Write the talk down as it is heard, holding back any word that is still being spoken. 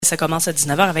ça commence à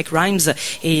 19h avec RYMZ.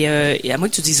 Et à moins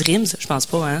que tu dises RYMZ, je pense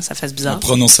pas, hein, ça fait bizarre. On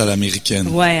prononce à l'américaine.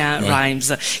 Ouais, hein,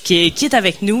 RYMZ, qui est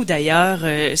avec nous d'ailleurs.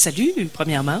 Salut,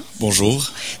 premièrement.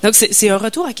 Bonjour. Donc, c'est un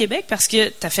retour à Québec parce que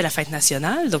tu as fait la fête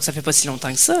nationale, donc ça fait pas si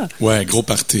longtemps que ça. Ouais, gros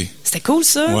party. C'était cool,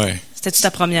 ça? Ouais. C'était-tu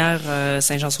ta première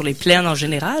Saint-Jean-sur-les-Plaines en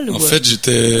général? En fait,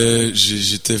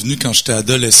 j'étais venu quand j'étais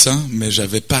adolescent, mais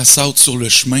j'avais pass out sur le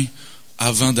chemin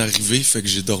avant d'arriver, fait que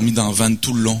j'ai dormi dans la van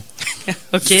tout le long.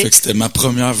 OK. Fait que c'était ma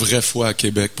première vraie fois à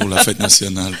Québec pour la fête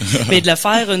nationale. Mais de le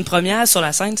faire une première sur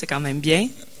la scène, c'est quand même bien.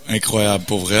 Incroyable,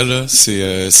 pour vrai, là.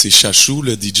 C'est Chachou,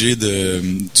 le DJ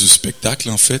du spectacle,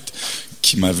 en fait,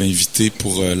 qui m'avait invité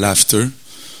pour l'after.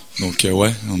 Donc,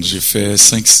 j'ai fait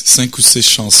 5 ou 6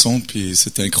 chansons, puis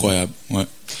c'était incroyable, ouais.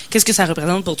 Qu'est-ce que ça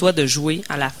représente pour toi de jouer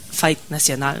à la fête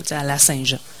nationale, à la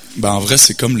Saint-Jean? Ben, en vrai,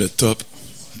 c'est comme le top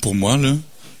pour moi, là,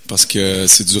 parce que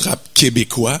c'est du rap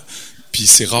québécois, puis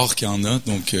c'est rare qu'il y en a,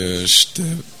 donc j'étais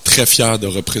très fier de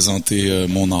représenter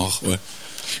mon art, ouais.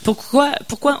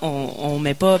 Pourquoi on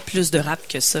met pas plus de rap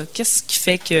que ça? Qu'est-ce qui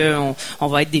fait qu'on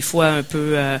va être des fois un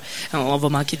peu... on va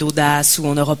manquer d'audace ou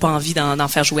on n'aura pas envie d'en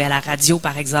faire jouer à la radio,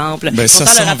 par exemple? Ben, ça le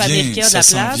rap s'en vient, américain a de la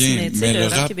place, mais le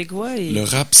rap québécois... Le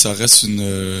rap, ça reste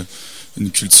une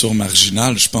culture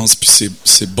marginale, je pense, puis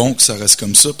c'est bon que ça reste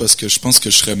comme ça, parce que je pense que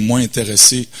je serais moins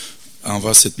intéressé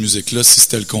envers cette musique-là si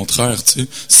c'était le contraire, tu sais.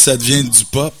 Si ça devient du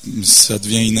pop, ça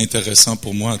devient inintéressant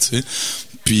pour moi, tu sais.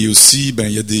 Puis aussi, ben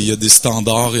il y a des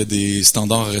standards, il y a des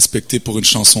standards à respecter pour une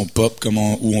chanson pop, comme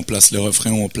où on place le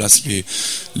refrain, où on place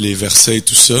les versets et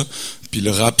tout ça. Puis le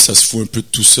rap, ça se fout un peu de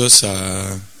tout ça,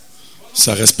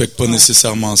 ça respecte pas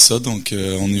nécessairement ça, donc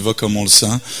on y va comme on le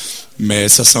sent. Mais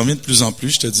ça s'en vient de plus en plus,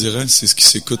 je te dirais. C'est ce qui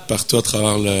s'écoute partout à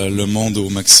travers le monde au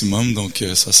maximum. Donc,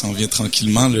 ça s'en vient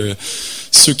tranquillement.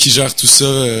 Ceux qui gèrent tout ça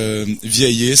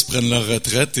vieillissent, prennent leur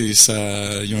retraite et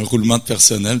il y a un roulement de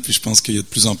personnel. Puis je pense qu'il y a de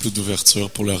plus en plus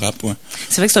d'ouverture pour le rap. Ouais.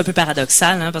 C'est vrai que c'est un peu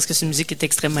paradoxal, hein, parce que c'est une musique qui est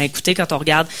extrêmement écoutée. Quand on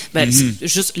regarde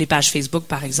juste les pages Facebook,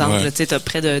 par exemple, tu as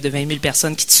près de 20 000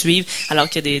 personnes qui te suivent, alors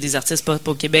qu'il y a des artistes pop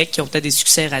au Québec qui ont peut-être des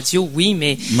succès radio, oui,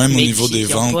 mais... Même au niveau des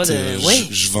ventes,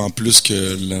 je vends plus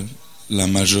que... la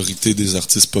majorité des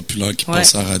artistes populaires qui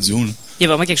passent à la radio. Là. Il y a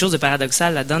vraiment quelque chose de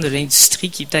paradoxal là-dedans, de l'industrie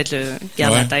qui peut-être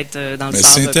garde la tête dans le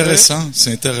sable.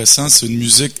 C'est intéressant. C'est une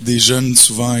musique des jeunes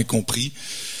souvent incompris.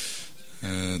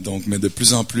 Mais de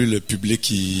plus en plus, le public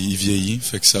il vieillit.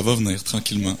 Fait que ça va venir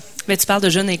tranquillement. Mais tu parles de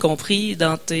jeunes incompris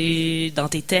dans tes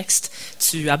textes.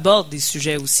 Tu abordes des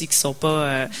sujets aussi qui sont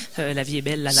pas la vie est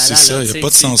belle, C'est ça, il n'y a pas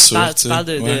de censure. Tu parles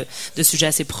de sujets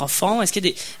assez profonds. Est-ce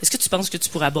que tu penses que tu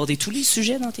pourrais aborder tous les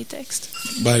sujets dans tes textes?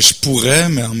 Ben, je pourrais,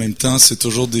 mais en même temps, c'est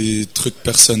toujours des trucs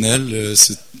personnels.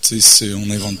 On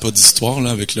n'invente pas d'histoire,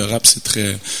 là. Avec le rap,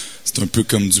 c'est un peu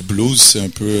comme du blues. C'est un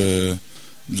peu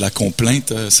de la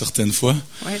complainte, certaines fois.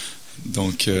 Ouais.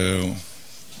 Donc,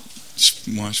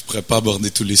 je pourrais pas aborder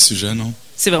tous les sujets, non?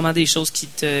 C'est vraiment des choses qui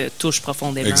te touchent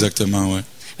profondément. Exactement, oui.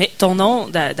 Mais ton nom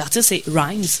d'artiste, c'est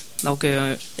RYMZ, donc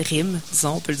rime,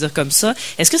 disons, on peut le dire comme ça.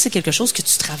 Est-ce que c'est quelque chose que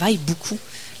tu travailles beaucoup?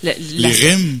 Les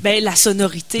rimes? Ben, la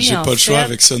sonorité, j'ai pas le choix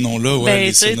avec ce nom-là, ouais.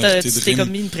 Les sonorités de rimes. Tu t'es comme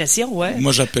mis une pression, ouais.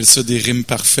 Moi, j'appelle ça des rimes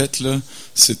parfaites, là.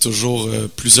 C'est toujours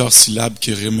plusieurs syllabes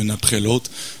qui riment une après l'autre.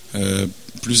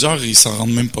 Plusieurs, ils s'en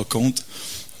rendent même pas compte.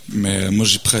 Mais moi,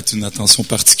 j'y prête une attention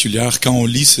particulière. Quand on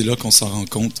lit, c'est là qu'on s'en rend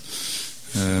compte.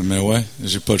 Mais ouais,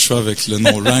 j'ai pas le choix avec le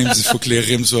nom RYMZ. Il faut que les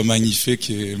rimes soient magnifiques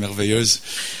et merveilleuses.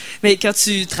 Mais quand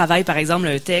tu travailles, par exemple,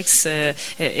 un texte,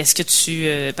 est-ce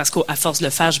que parce qu'à force de le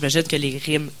faire, j'imagine que les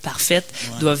rimes parfaites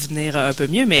doivent venir un peu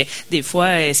mieux, mais des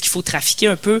fois, est-ce qu'il faut trafiquer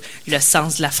un peu le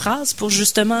sens de la phrase pour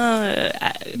justement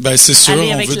c'est sûr,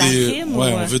 aller avec la rime?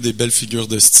 On veut des belles figures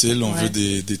de style, on veut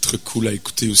des trucs cool à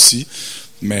écouter aussi.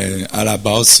 Mais à la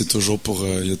base, c'est toujours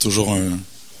il y a toujours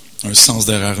un sens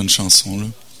derrière une chanson, là.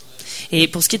 Et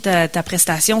pour ce qui est de ta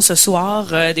prestation ce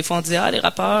soir, des fois on dit les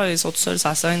rappeurs ils sont tout seuls sur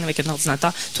la scène avec un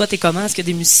ordinateur. Toi, t'es comment? Est-ce qu'il y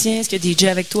a des musiciens? Est-ce qu'il y a des DJ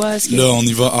avec toi? Là, on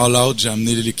y va all out. J'ai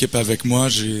amené l'équipe avec moi.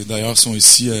 D'ailleurs, sont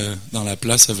ici dans la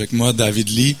place avec moi. David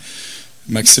Lee,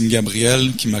 Maxime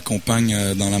Gabriel qui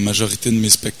m'accompagne dans la majorité de mes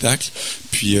spectacles.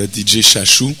 Puis DJ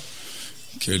Chachou,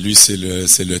 que lui, c'est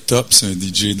le top. C'est un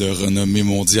DJ de renommée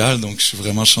mondiale, donc je suis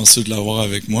vraiment chanceux de l'avoir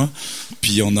avec moi.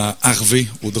 Puis on a Harvey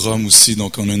au drum aussi,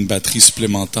 donc on a une batterie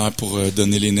supplémentaire pour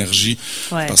donner l'énergie.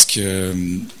 Ouais. Parce que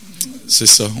c'est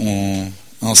ça,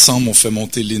 ensemble, on fait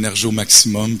monter l'énergie au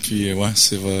maximum, puis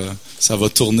ça va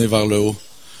tourner vers le haut.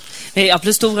 Et en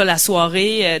plus, tu ouvres la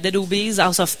soirée Dead Obies,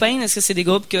 House of Pain. Est-ce que c'est des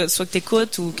groupes que soit que tu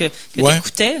écoutes ou que tu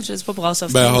écoutais? Je ne sais pas pour House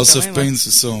of Pain. House of Pain,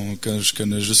 c'est ça. Je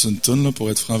connais juste une tune là, pour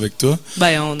être franc avec toi.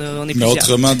 On est Mais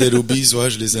autrement, Dead Obies,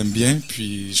 je les aime bien.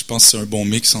 Puis je pense que c'est un bon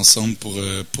mix ensemble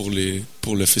pour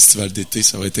le festival d'été.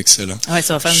 Ça va être excellent. Ouais,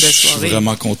 ça va faire une belle soirée. Je suis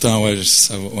vraiment content.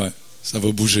 Ça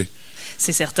va bouger.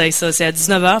 C'est certain, ça. C'est à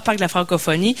 19h, Parc de la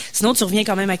Francophonie. Sinon, tu reviens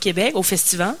quand même à Québec, au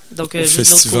Festival. Donc, au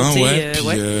Festival,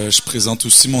 je présente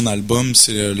aussi mon album.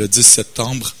 C'est le 10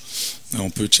 septembre. On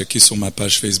peut checker sur ma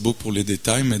page Facebook pour les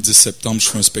détails. Mais 10 septembre, je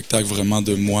fais un spectacle vraiment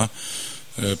de moi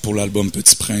pour l'album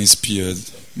Petit Prince, puis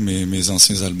mes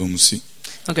anciens albums aussi.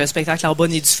 Donc, un spectacle en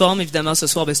bonne et due forme. Évidemment, ce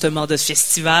soir, c'est un mandat de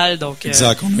festival. Donc,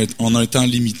 exact. On a un temps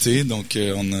limité. Donc,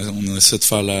 on essaie de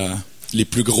faire les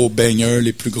plus gros bangers,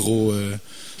 les plus gros...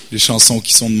 les chansons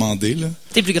qui sont demandées, là.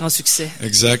 Tes plus grands succès.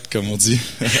 Exact, comme on dit.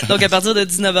 Donc, à partir de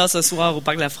 19h ce soir, au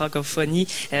Parc de la Francophonie,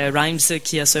 RYMZ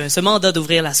qui a ce mandat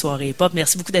d'ouvrir la soirée pop.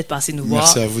 Merci beaucoup d'être passé nous voir.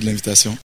 Merci à vous de l'invitation.